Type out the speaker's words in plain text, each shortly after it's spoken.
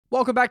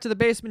Welcome back to the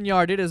Basement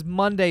Yard. It is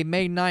Monday,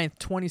 May 9th,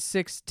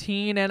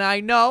 2016, and I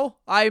know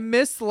I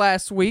missed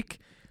last week.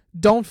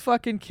 Don't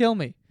fucking kill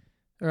me,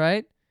 all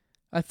right?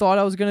 I thought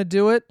I was going to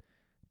do it,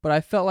 but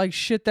I felt like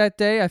shit that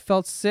day. I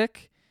felt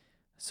sick,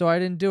 so I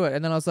didn't do it.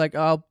 And then I was like,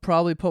 I'll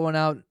probably put one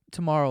out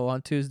tomorrow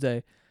on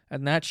Tuesday,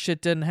 and that shit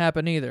didn't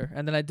happen either.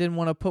 And then I didn't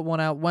want to put one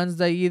out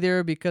Wednesday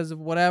either because of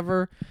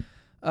whatever.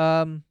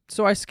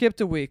 So I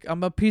skipped a week.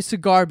 I'm a piece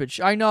of garbage.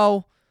 I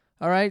know,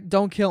 all right?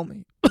 Don't kill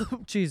me.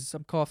 Jesus,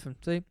 I'm coughing.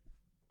 See?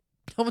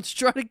 Someone's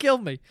trying to kill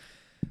me.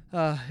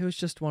 It was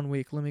just 1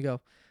 week. Let me go.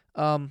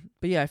 But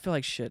yeah, I feel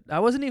like shit. I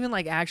wasn't even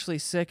like actually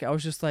sick. I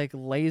was just like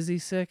lazy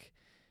sick.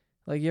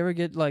 Like you ever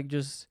get like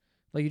just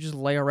like you just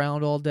lay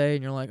around all day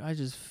and you're like, I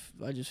just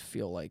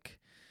feel like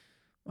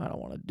I don't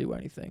want to do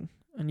anything.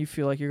 And you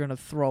feel like you're gonna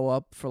throw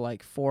up for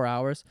like 4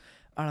 hours.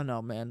 I don't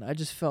know, man. I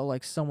just felt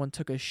like someone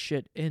took a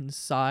shit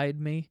inside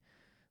me.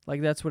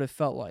 Like that's what it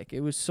felt like.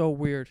 It was so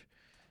weird.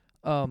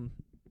 I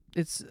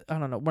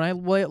don't know. When I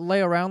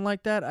lay around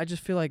like that, I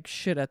just feel like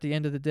shit at the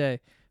end of the day.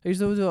 I used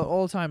to do it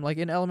all the time, like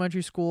in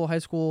elementary school, high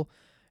school,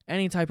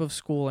 any type of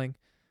schooling.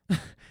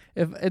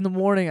 If in the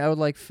morning I would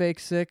like fake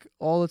sick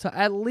all the time.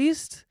 At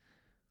least,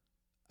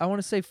 I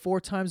want to say 4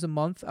 times a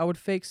month I would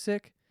fake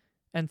sick,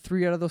 and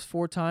 3 out of those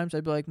 4 times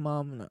I'd be like,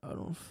 Mom,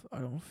 I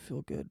don't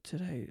feel good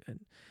today,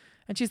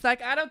 and she's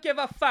like, I don't give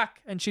a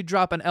fuck, and she'd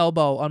drop an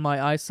elbow on my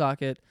eye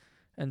socket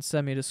and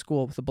send me to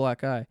school with a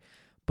black eye.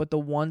 But the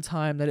one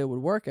time that it would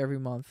work every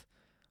month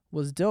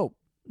was dope.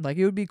 Like,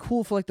 it would be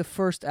cool for, like, the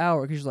first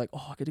hour because you're like,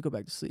 oh, I get to go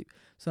back to sleep.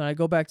 So then I'd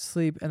go back to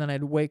sleep, and then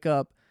I'd wake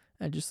up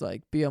and just,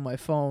 like, be on my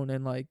phone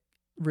and, like,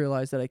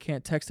 realize that I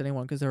can't text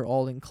anyone because they're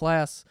all in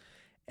class.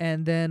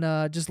 And then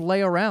just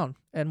lay around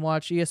and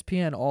watch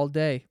ESPN all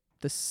day.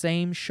 The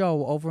same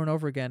show over and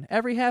over again.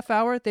 Every half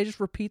hour, they just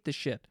repeat the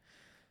shit.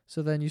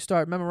 So then you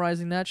start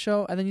memorizing that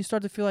show, and then you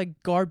start to feel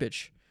like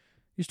garbage.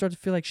 You start to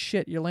feel like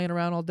shit. You're laying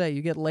around all day.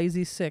 You get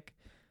lazy sick.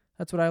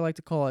 That's what I like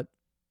to call it.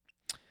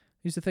 I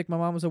used to think my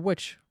mom was a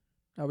witch.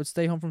 I would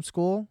stay home from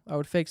school, I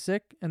would fake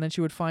sick, and then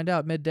she would find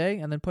out midday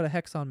and then put a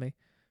hex on me.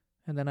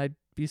 And then I'd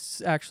be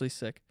actually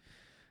sick.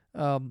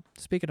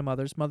 Speaking of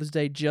mothers, Mother's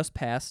Day just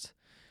passed,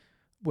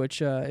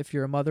 which if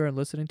you're a mother and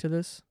listening to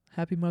this,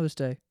 happy Mother's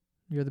Day.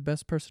 You're the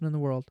best person in the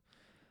world.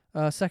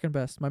 Second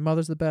best. My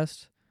mother's the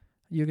best.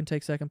 You can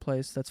take second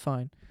place. That's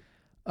fine.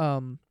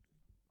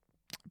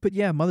 But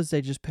yeah, Mother's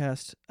Day just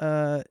passed.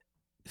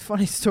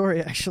 Funny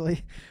story,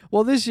 actually.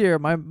 Well, this year,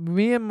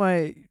 me and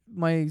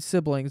my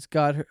siblings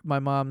got my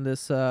mom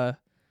this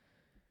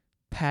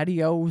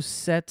patio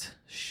set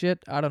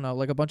shit. I don't know,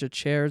 like a bunch of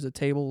chairs, a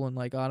table, and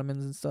like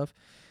ottomans and stuff,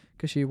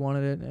 because she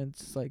wanted it. And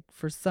it's like,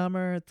 for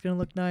summer, it's gonna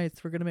look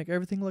nice. We're gonna make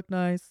everything look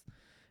nice.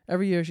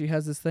 Every year she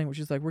has this thing where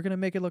she's like, we're gonna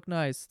make it look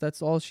nice.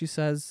 That's all she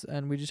says,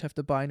 and we just have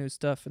to buy new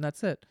stuff, and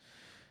that's it.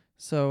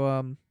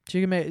 So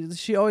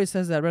she always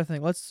says that red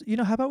thing.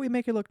 How about we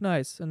make it look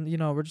nice? And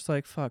we're just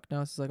like, fuck,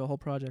 now this is like a whole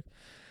project.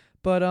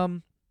 But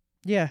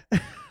yeah.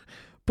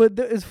 But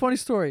it's a funny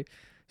story.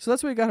 So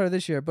that's what we got her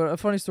this year. But a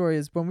funny story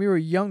is when we were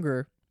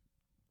younger,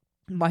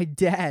 my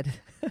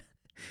dad,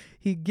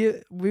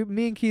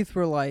 me and Keith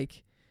were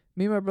like,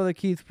 me and my brother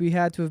Keith, we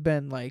had to have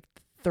been like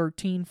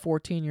 13,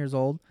 14 years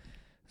old.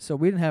 So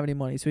we didn't have any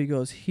money. So he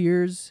goes,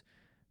 here's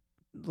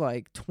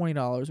like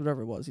 $20,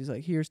 whatever it was. He's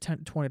like, here's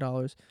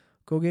 $20.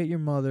 Go get your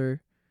mother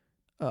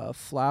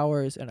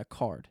flowers and a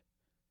card.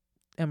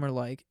 And we're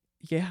like,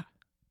 yeah,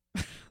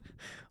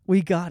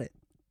 we got it.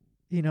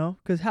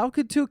 Because how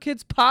could 2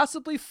 kids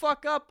possibly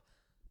fuck up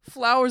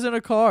flowers and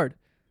a card?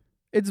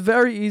 It's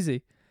very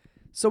easy.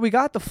 So we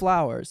got the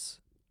flowers.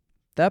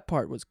 That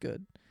part was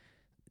good.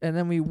 And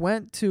then we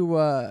went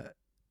to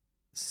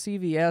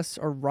CVS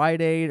or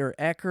Rite Aid or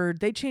Eckerd.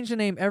 They change the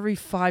name every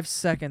 5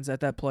 seconds at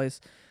that place.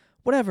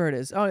 Whatever it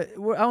is. I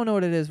don't know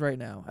what it is right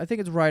now. I think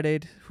it's Rite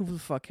Aid. Who the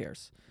fuck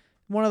cares?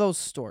 One of those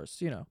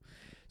stores,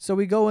 So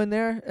we go in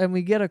there and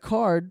we get a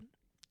card.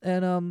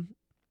 And,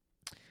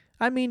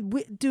 I mean,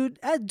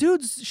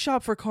 dudes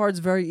shop for cards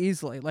very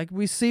easily. Like,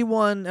 we see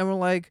one and we're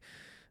like,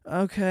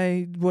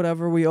 okay,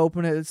 whatever. We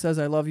open it. It says,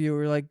 I love you.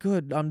 We're like,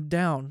 good, I'm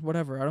down.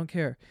 Whatever. I don't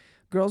care.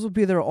 Girls will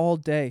be there all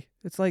day.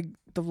 It's like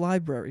the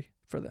library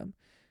for them.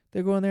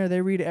 They go in there.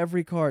 They read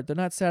every card. They're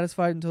not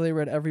satisfied until they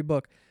read every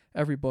book,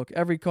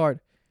 every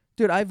card.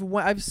 Dude,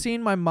 I've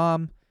seen my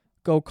mom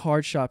go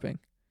card shopping.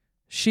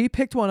 She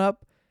picked one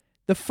up.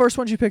 The first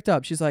one she picked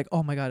up, she's like,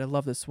 oh my God, I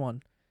love this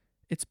one.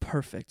 It's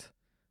perfect.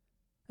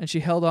 And she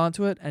held on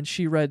to it, and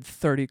she read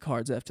 30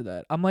 cards after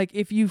that. I'm like,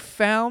 if you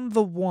found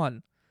the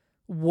one,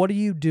 what are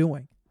you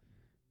doing?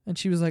 And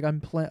she was like,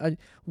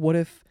 what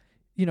if,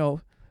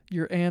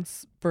 your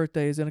aunt's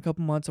birthday is in a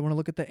couple months. I want to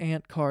look at the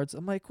aunt cards.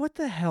 I'm like, what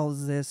the hell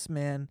is this,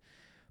 man?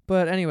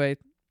 But anyway,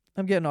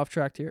 I'm getting off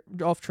track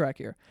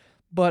here.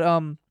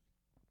 But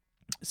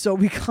so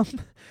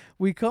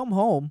we come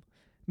home.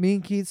 Me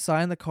and Keith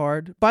sign the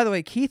card. By the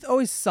way, Keith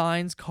always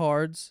signs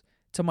cards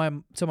to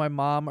my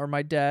mom or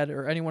my dad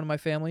or anyone in my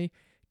family.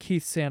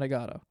 Keith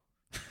Santagato.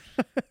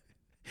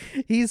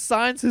 He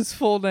signs his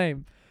full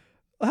name.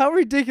 How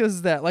ridiculous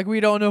is that? Like, we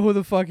don't know who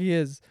the fuck he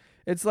is.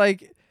 It's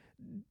like,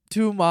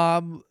 to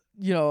Mom,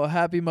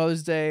 Happy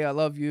Mother's Day. I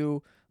love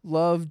you.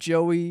 Love,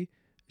 Joey,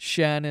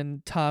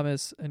 Shannon,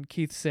 Thomas, and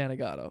Keith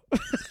Santagato.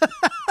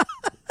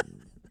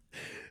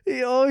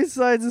 He always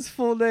signs his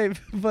full name.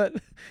 But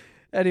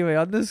anyway,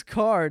 on this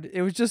card,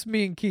 it was just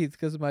me and Keith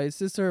because my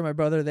sister and my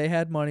brother, they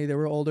had money. They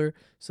were older,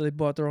 so they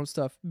bought their own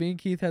stuff. Me and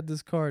Keith had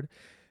this card.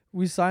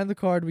 We signed the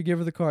card. We give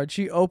her the card.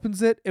 She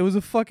opens it. It was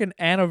a fucking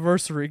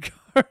anniversary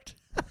card.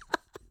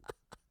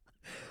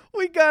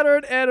 We got her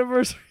an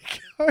anniversary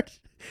card.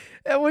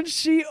 And when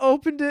she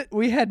opened it,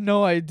 we had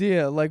no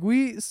idea. Like,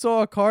 we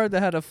saw a card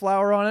that had a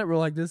flower on it. We're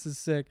like, this is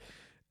sick.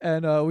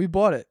 And we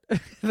bought it.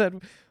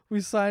 Then we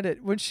signed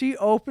it. When she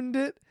opened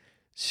it,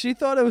 she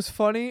thought it was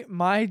funny.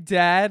 My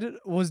dad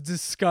was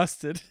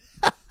disgusted.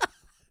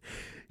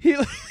 He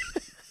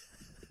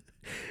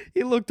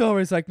he looked over.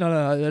 He's like,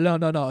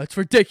 no. It's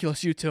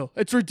ridiculous, you two.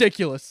 It's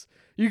ridiculous.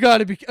 You got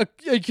to be... Are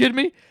you kidding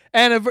me?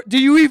 Do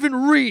you even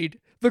read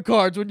the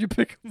cards when you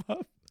pick them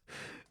up?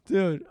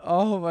 Dude,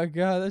 oh my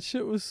God, that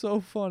shit was so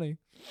funny.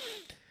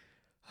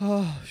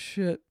 Oh,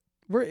 shit.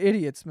 We're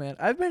idiots, man.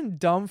 I've been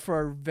dumb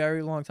for a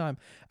very long time.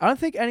 I don't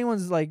think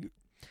anyone's like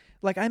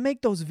I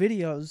make those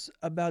videos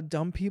about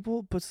dumb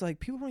people, but it's like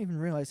people don't even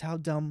realize how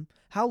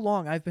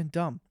long I've been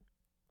dumb.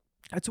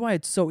 That's why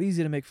it's so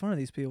easy to make fun of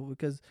these people,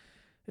 because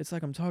it's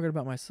like I'm talking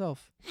about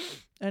myself.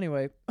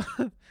 Anyway,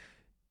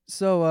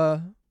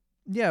 so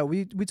yeah,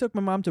 we took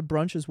my mom to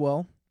brunch as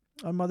well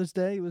on Mother's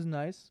Day. It was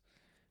nice.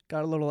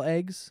 Got a little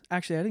eggs.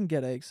 Actually, I didn't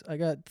get eggs. I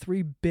got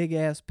 3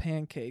 big-ass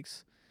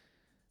pancakes.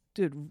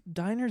 Dude,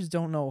 diners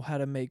don't know how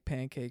to make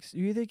pancakes.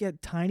 You either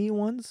get tiny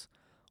ones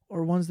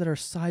or ones that are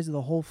size of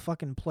the whole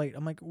fucking plate.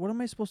 I'm like, what am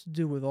I supposed to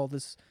do with all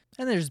this?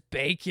 And there's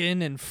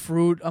bacon and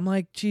fruit. I'm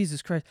like,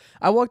 Jesus Christ.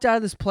 I walked out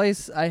of this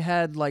place. I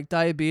had, like,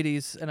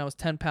 diabetes, and I was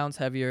 10 pounds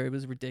heavier. It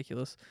was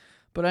ridiculous.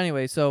 But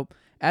anyway, so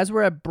as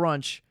we're at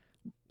brunch,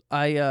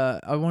 I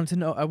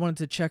wanted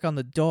to check on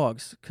the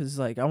dogs because,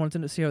 like, I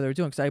wanted to see how they were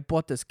doing because I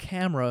bought this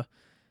camera.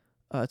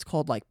 It's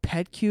called, like,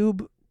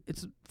 PetCube.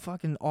 It's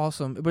fucking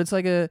awesome. But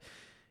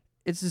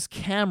it's this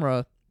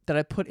camera that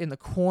I put in the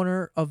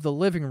corner of the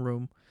living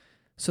room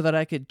so that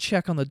I could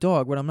check on the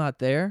dog when I'm not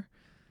there.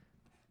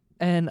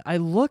 And I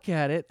look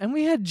at it, and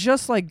we had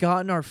just, like,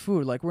 gotten our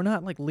food. Like, we're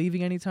not, like,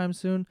 leaving anytime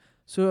soon.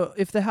 So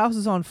if the house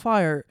is on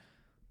fire,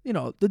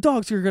 the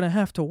dogs are going to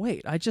have to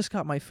wait. I just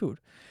got my food.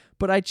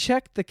 But I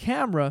checked the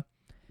camera,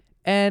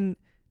 and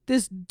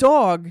this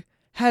dog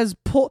has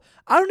pulled...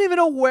 I don't even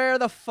know where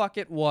the fuck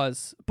it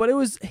was, but it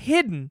was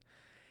hidden.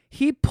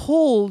 He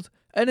pulled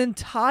an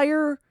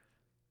entire...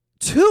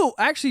 two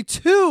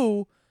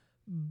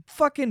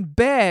fucking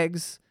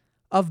bags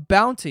of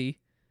Bounty,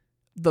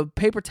 the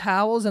paper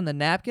towels and the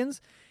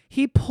napkins.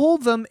 He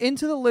pulled them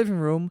into the living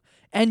room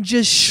and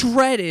just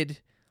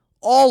shredded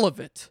all of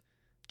it.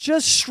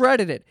 Just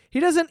shredded it. He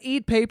doesn't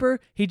eat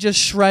paper. He just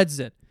shreds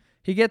it.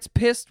 He gets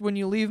pissed when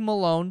you leave him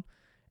alone,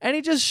 and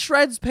he just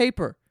shreds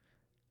paper.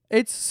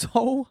 It's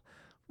so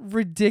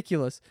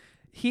ridiculous.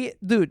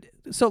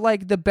 So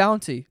like the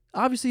Bounty,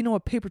 obviously you know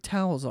what paper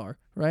towels are,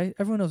 right?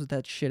 Everyone knows what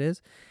that shit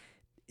is.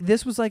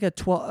 This was like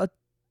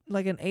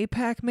like an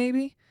 8-pack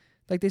maybe?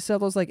 Like they sell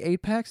those like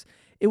 8-packs.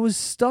 It was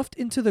stuffed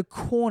into the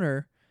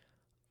corner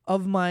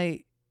of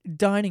my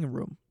dining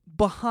room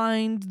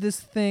behind this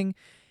thing.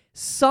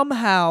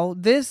 Somehow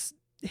this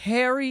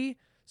hairy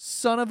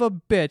son of a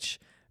bitch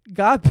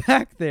got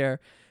back there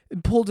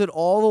and pulled it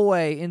all the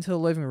way into the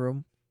living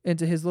room,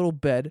 into his little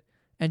bed,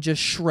 and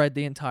just shred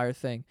the entire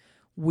thing.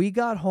 We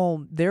got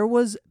home. There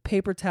was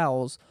paper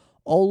towels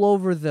all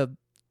over the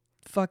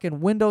fucking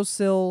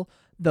windowsill,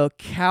 the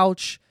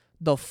couch,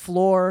 the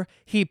floor.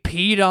 He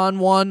peed on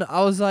one.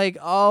 I was like,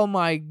 oh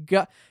my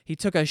God. He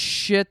took a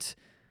shit.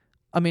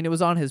 I mean, it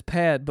was on his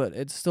pad, but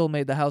it still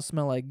made the house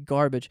smell like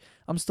garbage.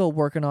 I'm still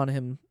working on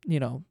him,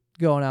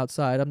 going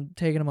outside. I'm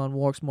taking him on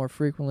walks more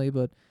frequently,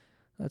 but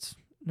that's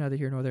neither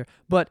here nor there.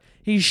 But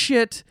he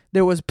shit.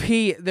 There was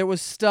pee. There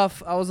was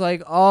stuff. I was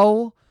like,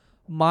 oh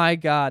my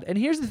God. And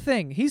here's the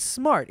thing. He's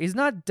smart. He's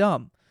not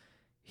dumb.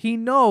 He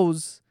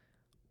knows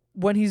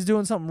when he's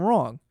doing something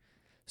wrong.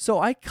 So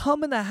I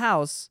come in the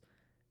house,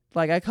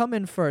 like I come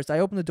in first. I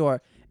open the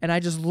door, and I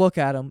just look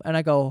at him, and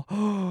I go,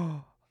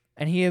 oh.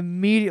 And he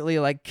immediately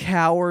like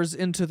cowers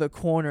into the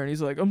corner, and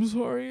he's like, I'm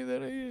sorry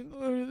that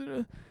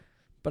I...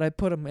 But I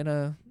put him in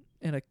a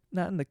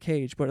not in the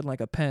cage, but in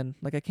like a pen.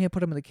 Like I can't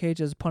put him in the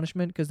cage as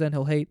punishment because then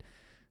he'll hate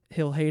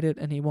it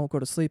and he won't go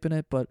to sleep in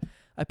it. But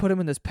I put him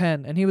in this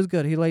pen, and he was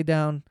good. He laid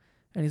down,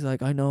 and he's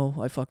like, I know,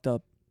 I fucked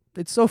up.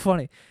 It's so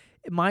funny.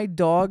 My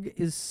dog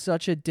is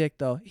such a dick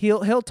though.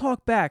 He'll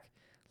talk back.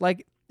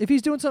 Like if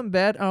he's doing something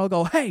bad, and I'll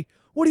go, hey,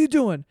 what are you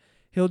doing?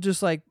 He'll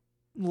just like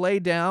lay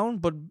down,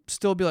 but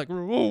still be like,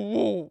 whoa,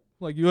 whoa.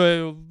 Like,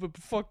 yeah,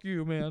 fuck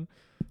you, man.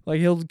 Like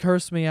he'll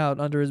curse me out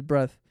under his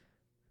breath.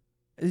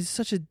 He's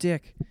such a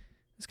dick.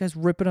 This guy's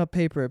ripping up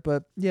paper,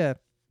 but yeah,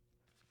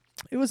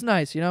 it was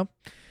nice, the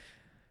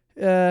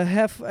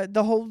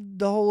whole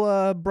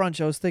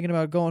brunch. I was thinking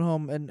about going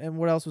home and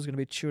what else was gonna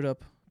be chewed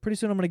up. Pretty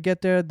soon I'm gonna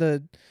get there.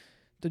 The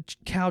The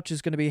couch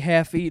is going to be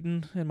half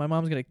eaten, and my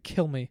mom's going to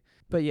kill me.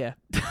 But yeah.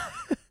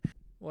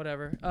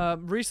 Whatever.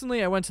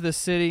 Recently, I went to the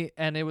city,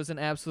 and it was an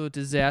absolute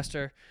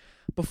disaster.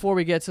 Before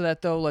we get to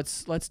that, though,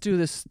 let's do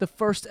this. The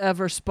first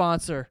ever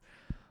sponsor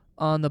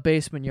on the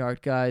Basement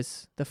Yard,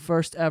 guys. The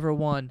first ever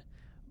one.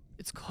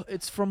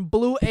 It's from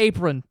Blue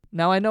Apron.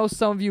 Now, I know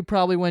some of you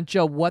probably went,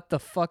 Joe, what the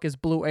fuck is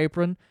Blue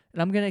Apron?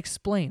 And I'm going to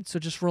explain, so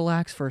just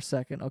relax for a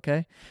second,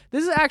 okay?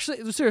 This is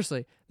actually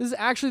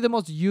the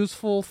most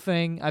useful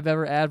thing I've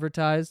ever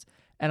advertised,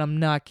 and I'm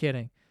not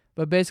kidding.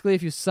 But basically,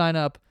 if you sign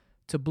up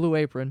to Blue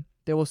Apron,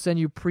 they will send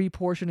you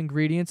pre-portioned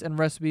ingredients and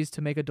recipes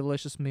to make a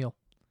delicious meal.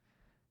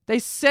 They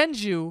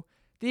send you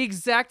the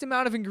exact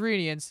amount of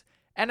ingredients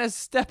and a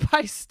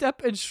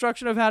step-by-step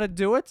instruction of how to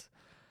do it.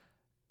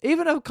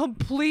 Even a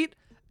complete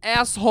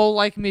asshole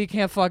like me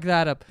can't fuck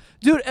that up.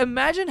 Dude,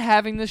 imagine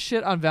having this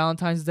shit on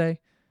Valentine's Day.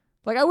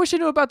 Like, I wish I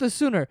knew about this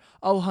sooner.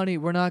 Oh, honey,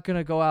 we're not going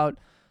to go out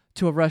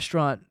to a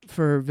restaurant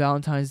for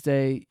Valentine's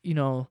Day. You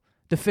know,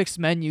 the fixed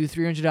menu,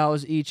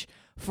 $300 each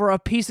for a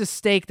piece of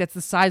steak that's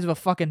the size of a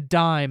fucking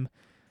dime.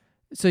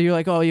 So you're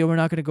like, oh, yeah, we're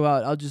not going to go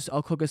out.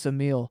 I'll cook us a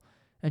meal.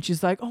 And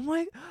she's like, oh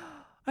my,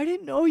 I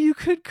didn't know you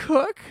could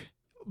cook.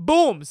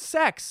 Boom,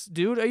 sex,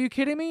 dude. Are you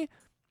kidding me?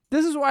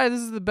 This is why this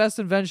is the best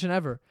invention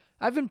ever.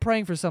 I've been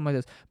praying for something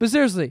like this. But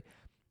seriously,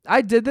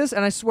 I did this,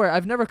 and I swear,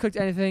 I've never cooked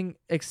anything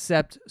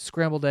except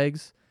scrambled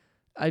eggs.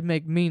 I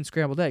make mean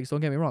scrambled eggs,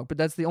 don't get me wrong. But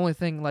that's the only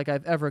thing like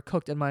I've ever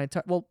cooked in my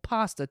entire... Well,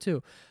 pasta,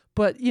 too.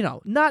 But, you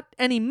know, not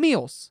any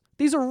meals.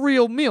 These are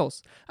real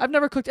meals. I've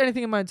never cooked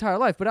anything in my entire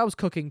life, but I was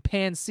cooking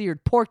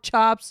pan-seared pork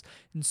chops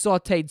and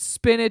sautéed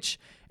spinach.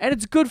 And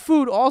it's good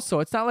food also.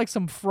 It's not like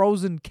some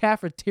frozen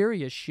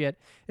cafeteria shit.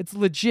 It's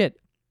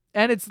legit.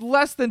 And it's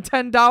less than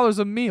 $10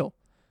 a meal,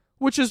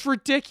 which is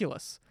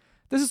ridiculous.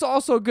 This is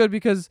also good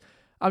because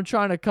I'm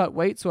trying to cut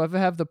weight, so if I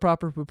have the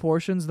proper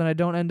proportions, then I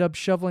don't end up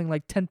shoveling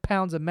like 10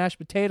 pounds of mashed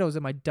potatoes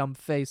in my dumb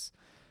face.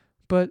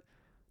 But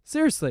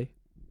seriously,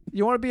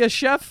 you want to be a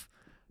chef?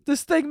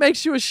 This thing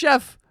makes you a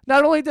chef.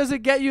 Not only does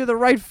it get you the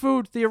right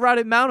food, the right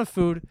amount of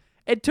food,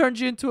 it turns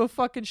you into a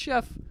fucking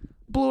chef.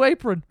 Blue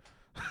Apron.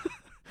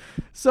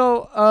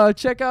 So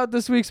check out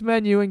this week's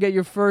menu and get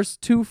your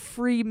first 2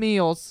 free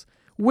meals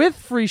with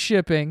free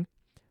shipping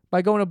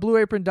by going to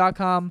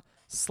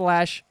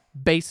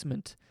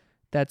blueapron.com/basement.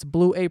 That's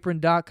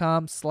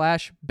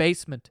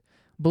blueapron.com/basement.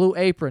 Blue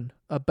Apron,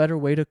 a better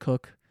way to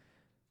cook.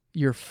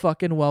 You're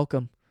fucking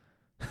welcome.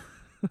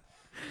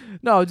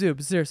 No, dude,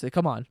 but seriously,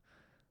 come on.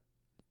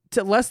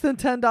 To less than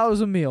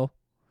 $10 a meal,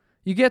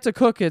 you get to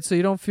cook it so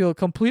you don't feel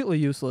completely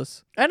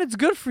useless. And it's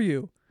good for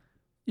you.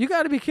 You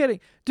got to be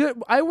kidding.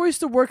 Dude, I used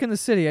to work in the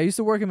city. I used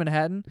to work in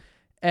Manhattan.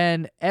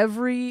 And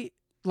every,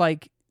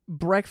 like,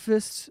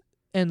 breakfast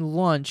and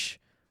lunch,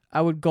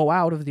 I would go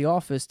out of the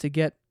office to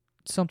get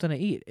something to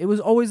eat. It was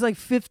always like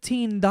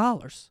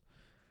 $15.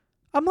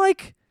 I'm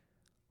like,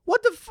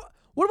 what the fuck?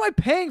 What am I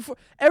paying for?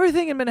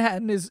 Everything in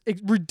Manhattan is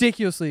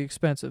ridiculously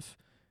expensive.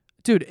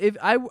 Dude, if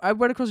I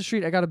went across the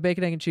street, I got a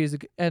bacon, egg, and cheese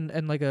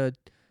and like a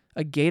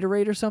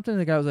Gatorade or something.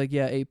 The guy was like,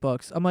 yeah,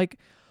 $8. I'm like,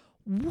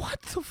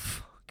 what the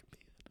fuck, man?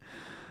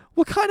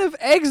 What kind of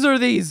eggs are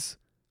these?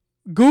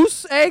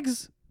 Goose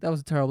eggs? That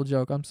was a terrible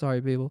joke. I'm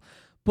sorry, people.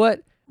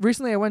 But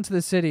recently I went to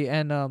the city,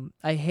 and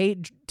I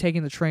hate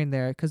taking the train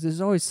there because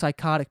there's always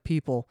psychotic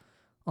people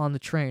on the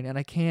train, and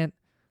I can't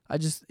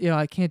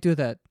do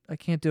that. I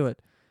can't do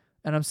it.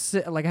 And I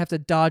have to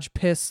dodge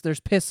piss. There's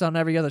piss on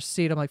every other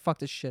seat. I'm like, fuck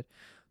this shit.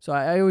 So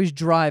I always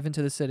drive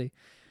into the city.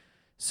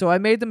 So I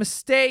made the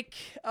mistake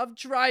of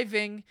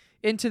driving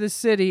into the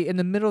city in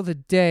the middle of the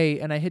day,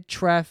 and I hit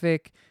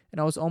traffic,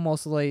 and I was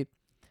almost late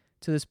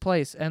to this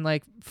place. And,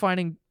 like,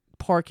 finding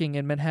parking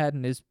in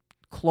Manhattan is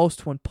close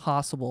to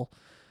impossible.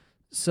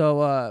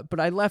 So,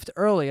 but I left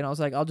early, and I was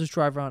like, I'll just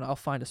drive around. I'll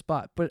find a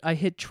spot. But I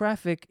hit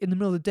traffic in the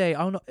middle of the day. I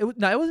don't know. It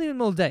wasn't even the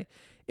middle of the day.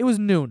 It was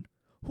noon.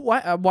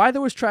 Why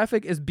there was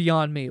traffic is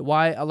beyond me.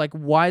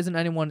 Why isn't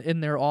anyone in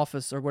their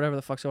office or whatever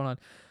the fuck's going on?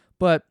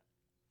 But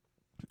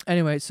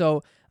anyway,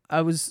 so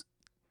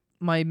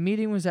my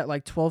meeting was at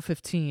like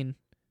 12:15.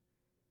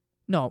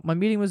 No, my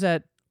meeting was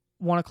at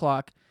 1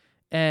 o'clock,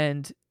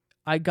 and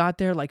I got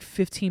there like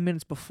 15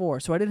 minutes before,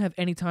 so I didn't have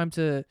any time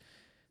to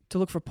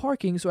look for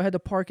parking, so I had to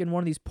park in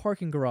one of these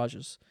parking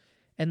garages,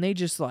 and they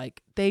just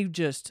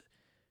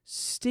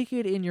stick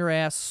it in your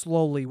ass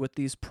slowly with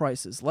these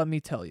prices. Let me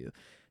tell you,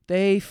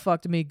 they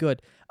fucked me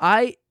good.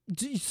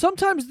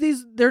 Sometimes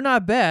they're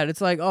not bad.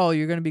 It's like, oh,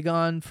 you're gonna be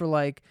gone for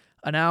like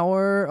an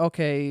hour,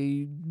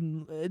 okay,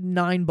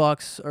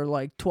 $9 or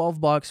like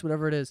 $12,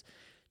 whatever it is.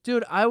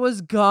 Dude, I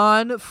was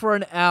gone for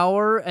an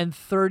hour and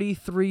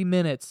 33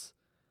 minutes.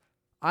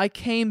 I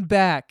came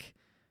back,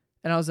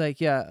 and I was like,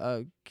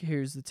 yeah,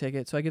 here's the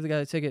ticket. So I give the guy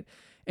the ticket,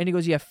 and he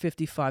goes, yeah,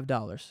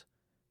 $55.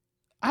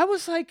 I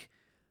was like,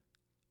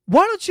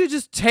 why don't you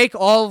just take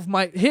all of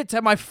my hits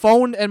at my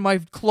phone and my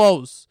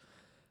clothes?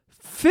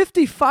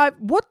 55,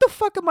 what the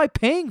fuck am I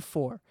paying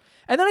for?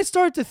 And then I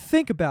started to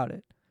think about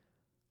it.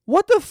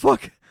 What the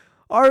fuck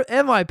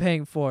am I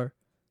paying for?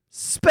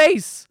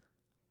 Space.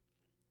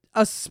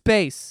 A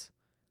space.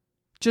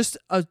 Just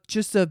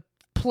a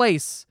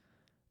place.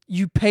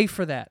 You pay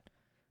for that.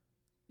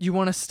 You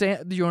want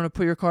to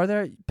put your car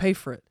there? Pay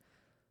for it.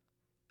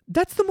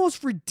 That's the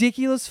most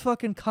ridiculous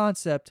fucking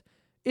concept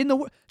in the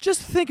world.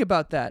 Just think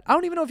about that. I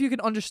don't even know if you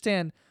can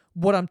understand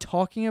what I'm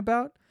talking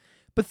about,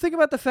 but think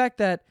about the fact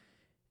that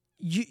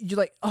you're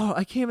like, oh,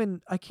 I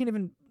can't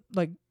even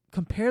like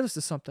compare this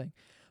to something.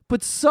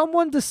 But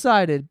someone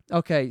decided,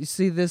 okay, you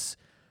see this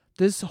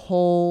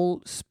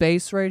whole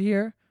space right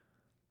here?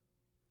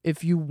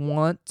 If you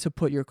want to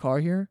put your car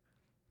here,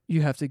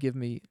 you have to give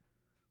me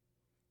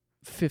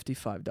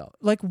 $55.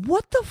 Like,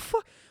 what the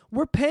fuck?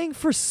 We're paying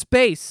for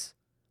space.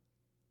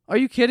 Are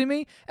you kidding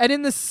me? And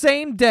in the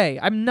same day,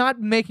 I'm not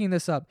making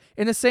this up.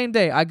 In the same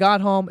day, I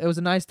got home. It was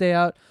a nice day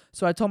out.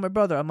 So I told my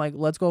brother, I'm like,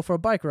 let's go for a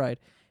bike ride.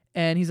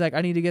 And he's like,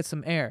 I need to get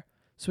some air.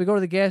 So we go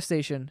to the gas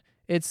station.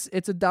 It's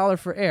 $1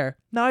 for air.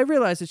 Now I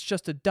realize it's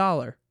just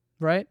 $1,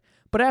 right?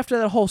 But after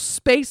that whole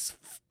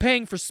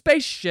paying for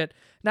space shit,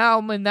 now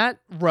I'm in that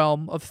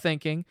realm of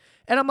thinking.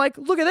 And I'm like,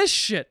 look at this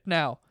shit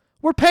now.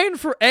 We're paying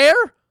for air?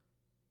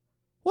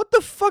 What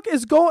the fuck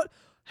is going...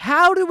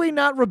 How do we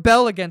not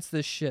rebel against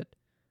this shit?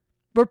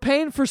 We're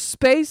paying for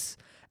space,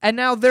 and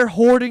now they're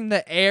hoarding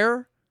the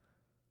air.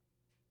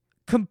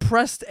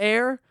 Compressed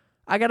air.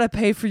 I gotta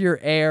pay for your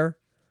air.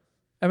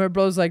 And my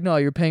brother's like, no,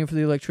 you're paying for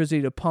the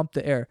electricity to pump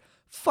the air.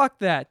 Fuck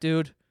that,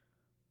 dude.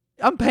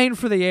 I'm paying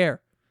for the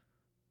air.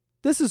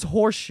 This is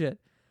horse shit.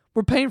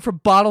 We're paying for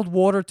bottled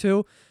water,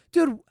 too.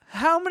 Dude,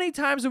 how many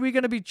times are we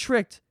gonna be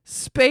tricked?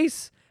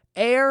 Space,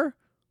 air,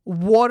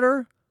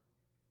 water.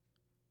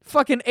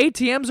 Fucking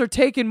ATMs are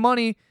taking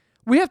money.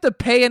 We have to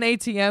pay an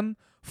ATM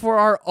for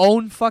our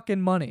own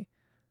fucking money.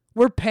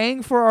 We're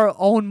paying for our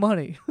own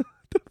money. What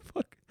the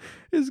fuck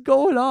is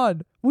going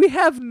on? We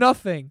have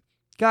nothing.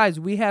 Guys,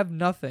 we have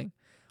nothing.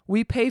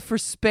 We pay for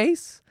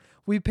space,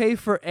 we pay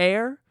for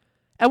air,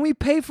 and we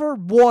pay for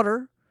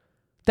water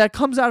that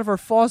comes out of our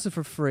faucet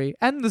for free,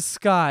 and the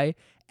sky,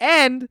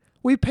 and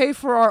we pay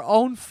for our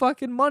own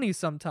fucking money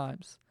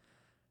sometimes.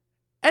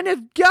 And if,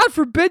 God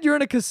forbid, you're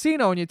in a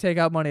casino and you take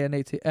out money at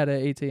an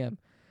ATM,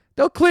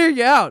 they'll clear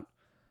you out.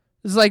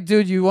 It's like,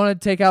 dude, you want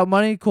to take out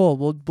money? Cool.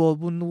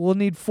 We'll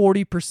need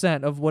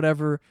 40% of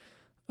whatever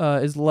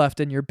is left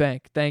in your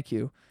bank. Thank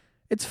you.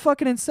 It's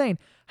fucking insane.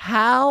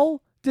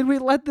 How did we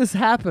let this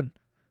happen?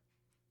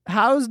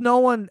 How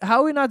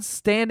are we not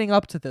standing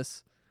up to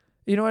this?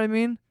 You know what I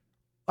mean?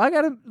 I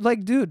gotta,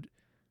 like, dude,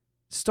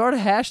 start a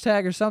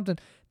hashtag or something.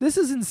 This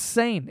is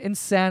insane.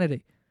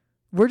 Insanity.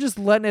 We're just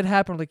letting it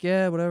happen. Like,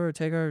 yeah, whatever.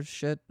 Take our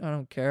shit. I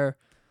don't care.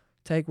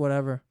 Take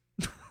whatever.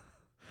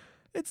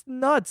 It's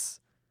nuts.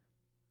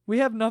 We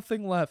have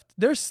nothing left.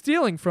 They're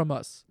stealing from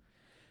us.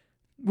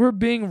 We're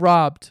being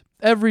robbed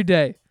every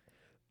day.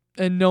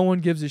 And no one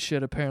gives a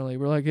shit, apparently.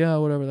 We're like, yeah,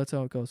 whatever. That's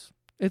how it goes.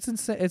 It's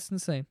insane. It's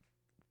insane.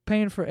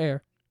 Paying for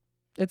air.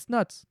 It's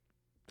nuts.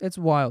 It's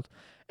wild.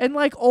 And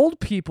like old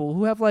people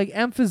who have like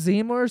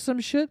emphysema or some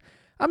shit,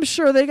 I'm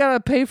sure they gotta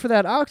pay for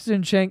that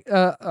oxygen tank.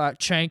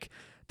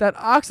 That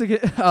oxygen.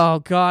 Oh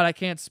God, I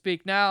can't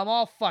speak now. I'm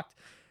all fucked.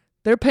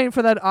 They're paying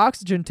for that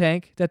oxygen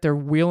tank that they're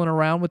wheeling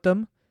around with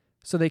them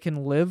so they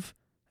can live.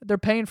 They're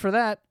paying for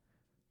that.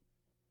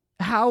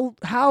 How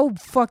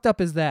fucked up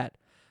is that?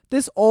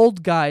 This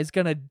old guy is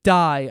gonna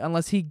die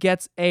unless he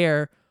gets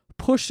air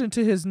pushed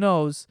into his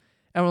nose.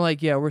 And we're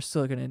like, yeah, we're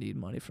still going to need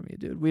money from you,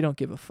 dude. We don't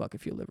give a fuck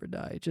if you live or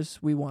die.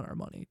 We want our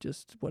money.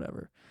 Just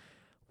whatever.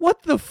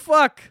 What the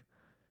fuck?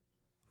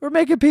 We're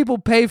making people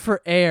pay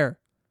for air.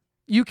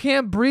 You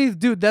can't breathe,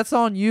 dude. That's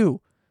on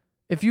you.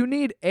 If you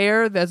need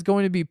air that's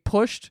going to be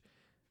pushed,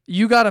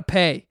 you got to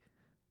pay.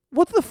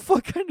 What the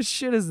fuck kind of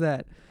shit is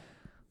that?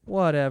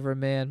 Whatever,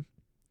 man.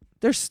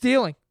 They're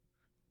stealing.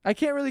 I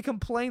can't really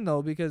complain,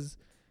 though, because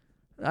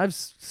I've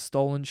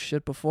stolen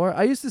shit before.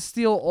 I used to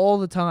steal all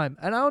the time.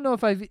 And I don't know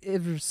if I've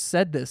ever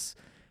said this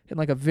in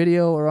like a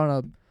video or on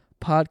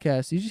a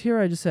podcast. You just hear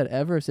I just said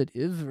ever. I said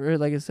ever.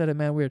 Like I said it,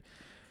 man, weird.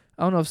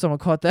 I don't know if someone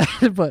caught that.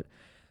 But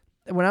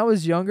when I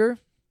was younger,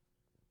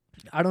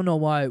 I don't know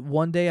why.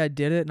 One day I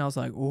did it and I was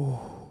like, ooh.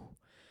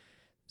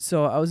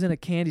 So I was in a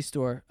candy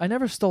store. I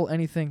never stole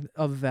anything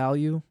of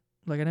value.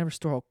 Like I never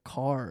stole a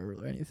car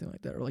or anything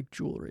like that. Or like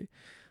jewelry.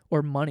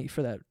 Or money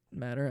for that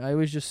matter. I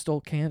always just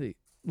stole candy.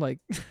 Like...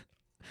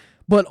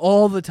 But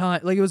all the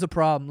time, like it was a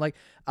problem. Like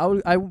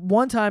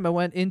one time I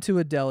went into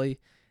a deli,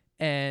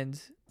 and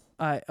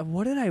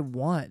what did I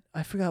want?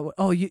 I forgot what.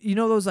 Oh, you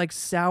know those like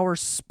sour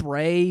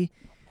spray,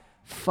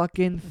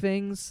 fucking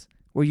things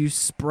where you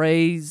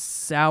spray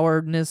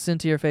sourness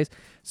into your face.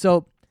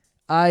 So,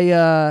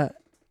 I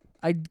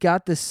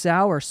got the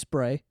sour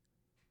spray,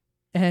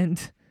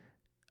 and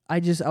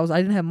I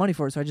didn't have money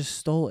for it, so I just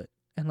stole it,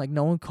 and like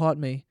no one caught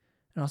me,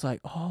 and I was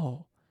like,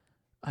 oh,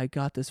 I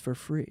got this for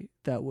free.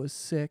 That was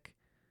sick.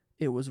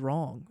 It was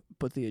wrong,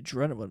 but the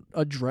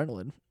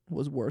adrenaline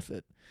was worth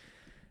it.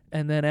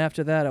 And then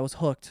after that, I was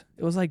hooked.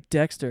 It was like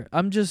Dexter.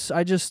 I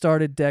just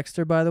started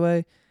Dexter, by the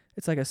way.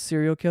 It's like a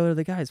serial killer.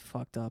 The guy's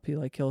fucked up. He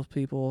like kills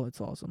people. It's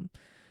awesome.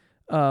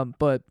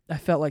 But I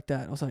felt like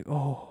that. I was like,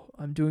 oh,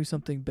 I'm doing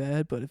something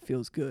bad, but it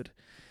feels good.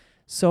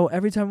 So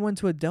every time I went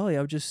to a deli,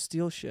 I would just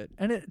steal shit.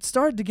 And it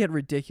started to get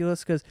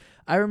ridiculous because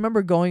I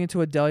remember going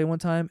into a deli one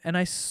time and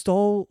I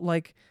stole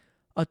like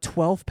a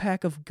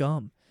 12-pack of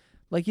gum.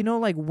 Like, you know,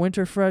 like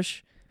Winter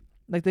Fresh,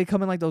 like they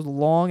come in like those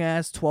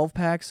long-ass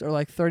 12-packs or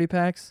like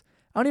 30-packs.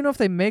 I don't even know if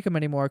they make them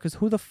anymore because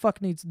who the fuck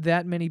needs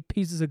that many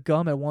pieces of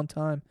gum at one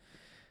time?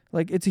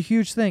 Like, it's a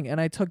huge thing. And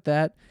I took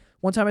that.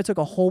 One time I took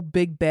a whole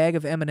big bag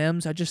of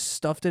M&Ms. I just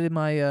stuffed it in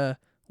my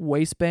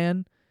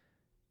waistband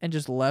and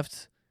just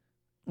left.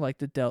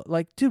 Like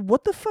like, dude,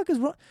 what the fuck is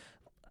wrong?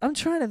 I'm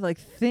trying to like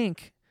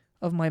think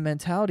of my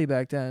mentality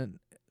back then.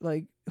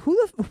 Like,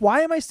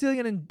 why am I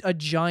stealing a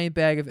giant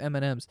bag of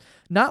M&Ms?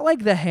 Not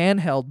like the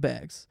handheld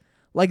bags,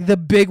 like the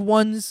big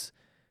ones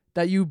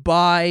that you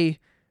buy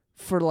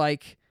for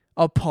like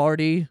a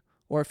party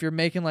or if you're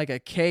making like a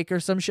cake or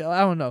some shit. I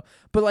don't know,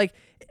 but like,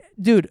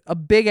 dude, a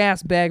big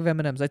ass bag of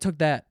M&Ms. I took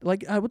that.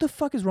 Like, what the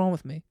fuck is wrong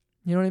with me?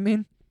 You know what I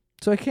mean?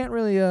 So I can't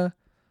really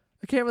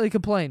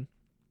complain.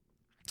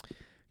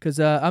 Because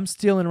I'm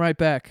stealing right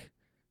back.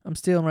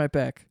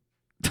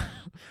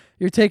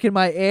 You're taking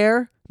my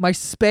air, my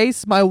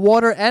space, my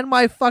water, and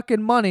my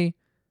fucking money.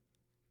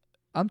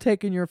 I'm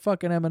taking your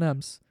fucking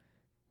M&Ms.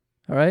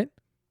 All right?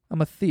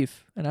 I'm a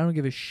thief, and I don't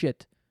give a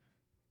shit.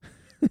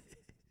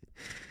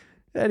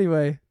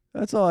 Anyway,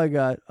 that's all I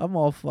got. I'm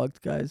all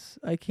fucked, guys.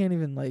 I can't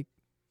even, like...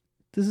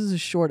 This is a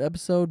short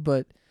episode,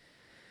 but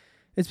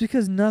it's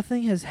because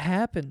nothing has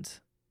happened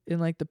in,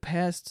 like, the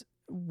past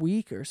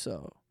week or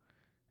so.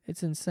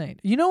 It's insane.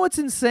 You know what's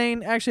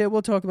insane? Actually, I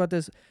will talk about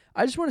this.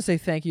 I just want to say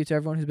thank you to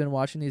everyone who's been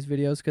watching these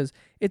videos because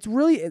it's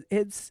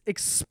it's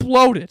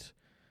exploded.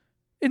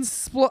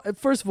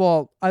 First of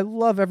all, I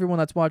love everyone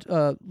that's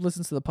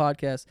listens to the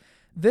podcast.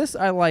 This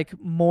I like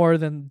more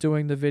than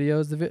doing the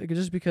videos,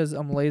 just because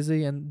I'm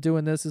lazy and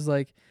doing this is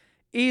like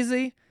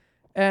easy,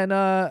 and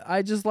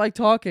I just like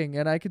talking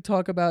and I could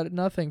talk about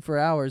nothing for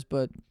hours,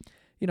 but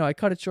you know I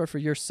cut it short for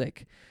your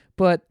sake.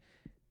 But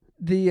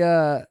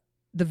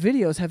the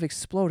videos have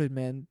exploded,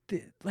 man.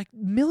 Like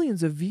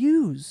millions of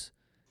views.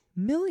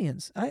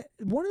 Millions.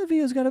 One of the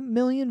videos got 1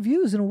 million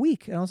views in a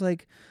week. And I was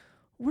like,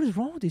 what is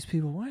wrong with these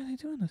people? Why are they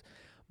doing this?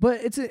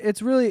 But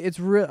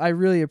I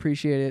really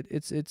appreciate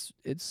it.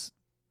 It's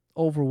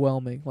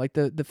overwhelming. Like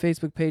the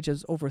Facebook page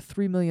has over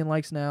 3 million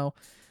likes now.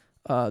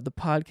 The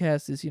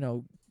podcast is,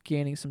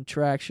 gaining some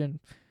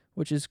traction,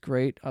 which is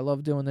great. I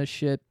love doing this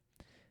shit.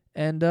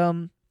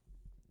 And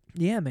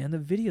yeah, man, the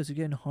videos are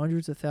getting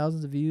hundreds of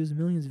thousands of views,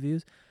 millions of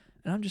views.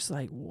 And I'm just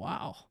like,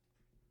 wow.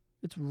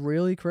 It's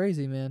really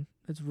crazy, man.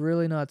 It's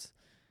really nuts.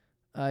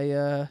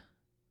 I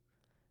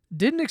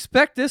didn't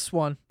expect this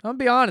one. I'll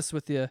be honest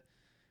with you.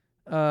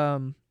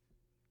 But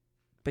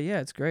yeah,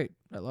 it's great.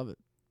 I love it.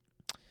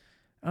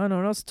 I don't know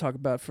what else to talk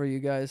about for you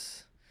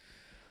guys.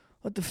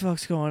 What the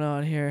fuck's going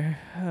on here?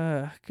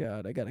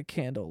 God, I got a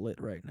candle lit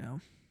right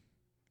now.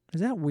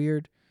 Is that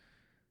weird?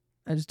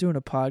 I'm just doing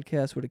a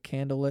podcast with a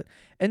candle lit.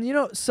 And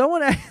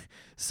someone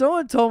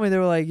told me, they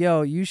were like,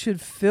 yo, you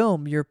should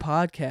film your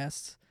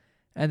podcasts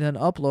and then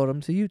upload them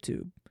to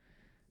YouTube.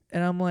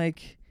 And I'm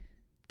like,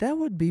 that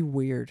would be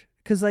weird.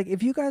 Because, like,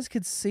 if you guys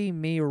could see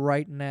me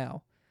right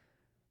now,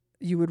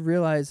 you would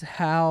realize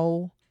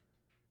how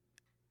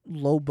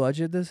low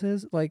budget this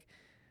is. Like,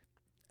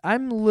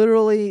 I'm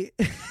literally...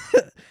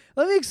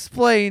 Let me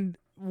explain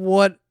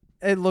what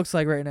it looks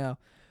like right now.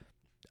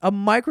 A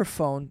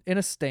microphone in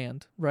a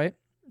stand, right?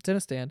 It's in a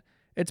stand.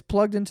 It's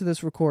plugged into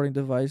this recording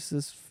device,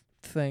 this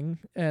thing.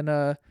 And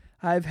I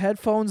have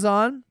headphones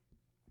on.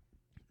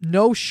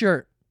 No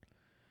shirt.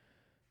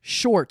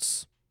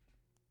 Shorts.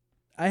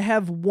 I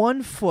have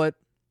one foot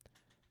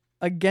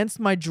against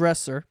my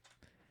dresser.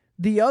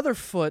 The other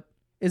foot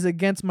is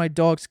against my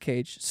dog's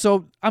cage.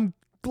 So I'm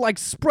like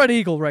spread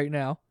eagle right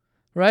now.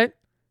 Right?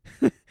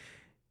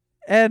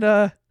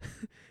 And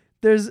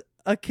there's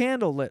a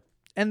candle lit.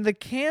 And the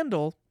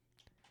candle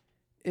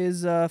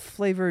is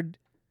flavored...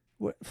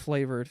 What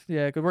flavored?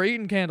 Yeah, because we're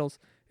eating candles.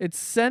 It's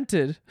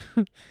scented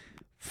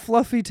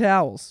fluffy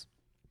towels.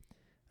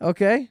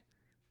 Okay?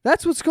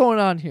 That's what's going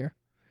on here.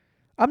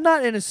 I'm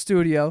not in a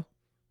studio.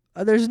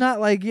 There's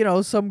not like,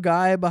 some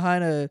guy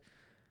behind a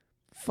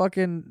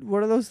fucking...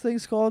 What are those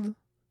things called?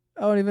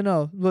 I don't even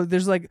know. Look,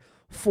 there's like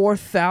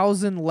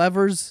 4,000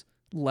 levers.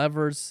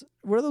 Levers.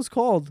 What are those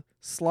called?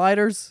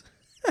 Sliders?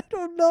 I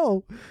don't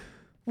know.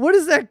 What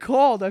is that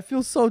called? I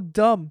feel so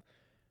dumb.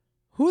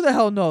 Who the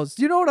hell knows?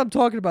 You know what I'm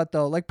talking about,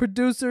 though? Like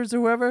producers or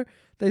whoever,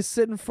 they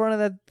sit in front of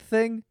that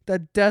thing,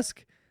 that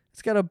desk.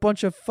 It's got a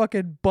bunch of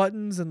fucking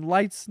buttons and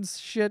lights and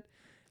shit.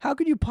 How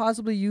could you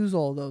possibly use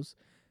all those?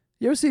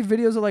 You ever see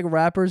videos of like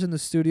rappers in the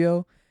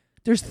studio?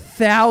 There's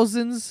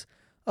thousands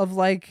of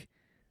like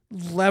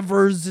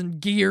levers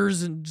and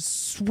gears and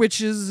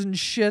switches and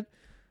shit.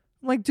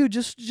 I'm like, dude,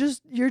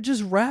 you're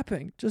just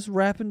rapping. Just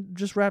rap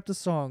the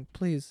song,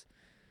 please.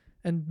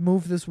 And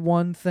move this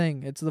one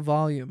thing. It's the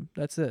volume.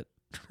 That's it.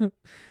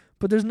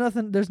 But there's none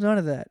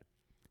of that.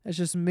 It's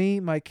just me,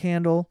 my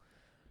candle.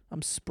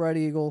 I'm spread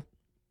eagle.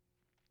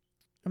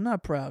 I'm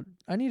not proud.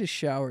 I need a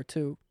shower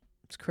too.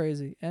 It's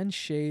crazy. And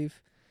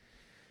shave.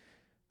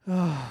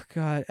 Oh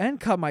God, and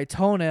cut my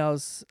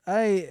toenails.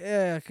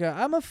 God,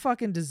 I'm a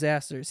fucking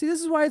disaster. See,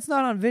 this is why it's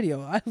not on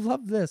video. I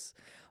love this.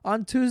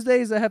 On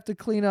Tuesdays, I have to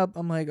clean up.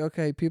 I'm like,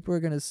 okay, people are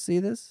gonna see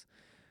this.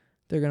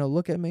 They're gonna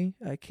look at me.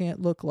 I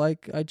can't look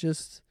like I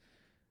just,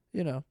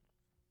 you know,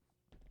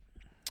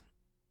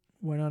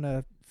 went on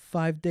a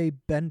 5-day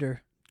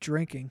bender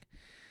drinking.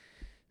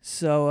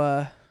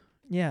 So,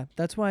 yeah,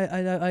 that's why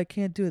I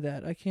can't do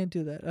that. I can't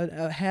do that.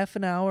 A half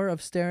an hour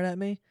of staring at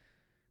me.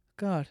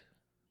 God.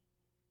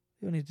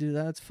 You don't need to do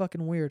that. It's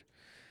fucking weird.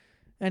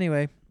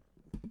 Anyway,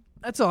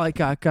 that's all I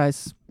got,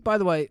 guys. By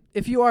the way,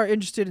 if you are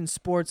interested in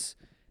sports,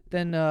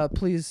 then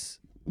please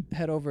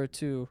head over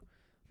to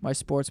my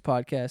sports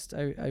podcast.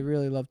 I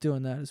really love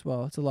doing that as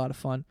well. It's a lot of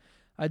fun.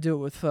 I do it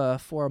with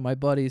 4 of my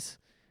buddies,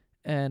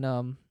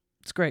 and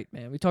it's great,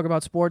 man. We talk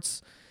about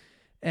sports,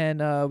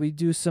 and we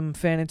do some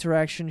fan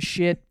interaction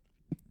shit,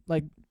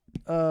 like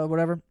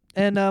whatever.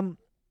 And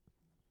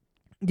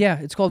yeah,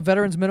 it's called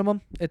Veterans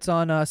Minimum. It's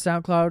on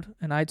SoundCloud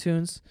and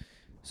iTunes.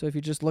 So if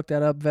you just look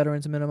that up,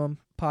 Veterans Minimum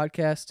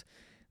Podcast,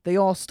 they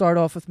all start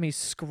off with me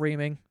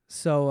screaming.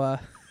 So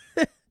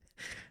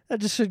that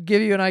just should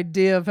give you an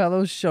idea of how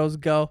those shows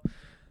go.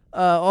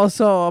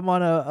 Also, I'm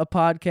on a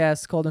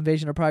podcast called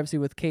Invasion of Privacy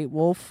with Kate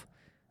Wolf,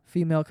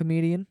 female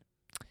comedian.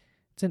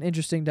 It's an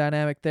interesting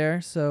dynamic there.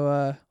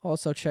 So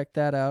also check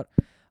that out.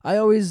 I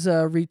always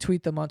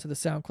retweet them onto the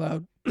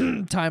SoundCloud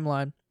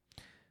timeline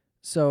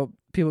so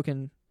people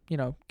can,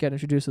 get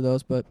introduced to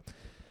those. But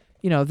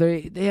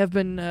they have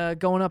been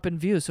going up in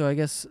views, so I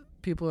guess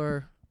people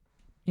are,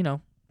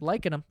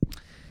 liking them.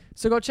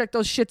 So go check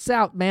those shits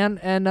out, man.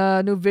 And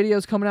new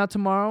videos coming out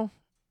tomorrow.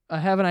 I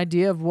have an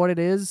idea of what it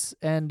is,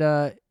 and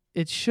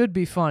it should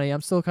be funny.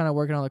 I'm still kind of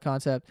working on the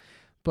concept,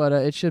 but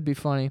it should be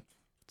funny.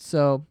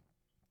 So,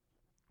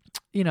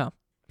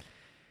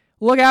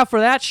 look out for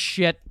that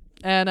shit.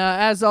 And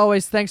as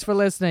always, thanks for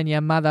listening, you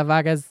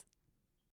motherfuckers.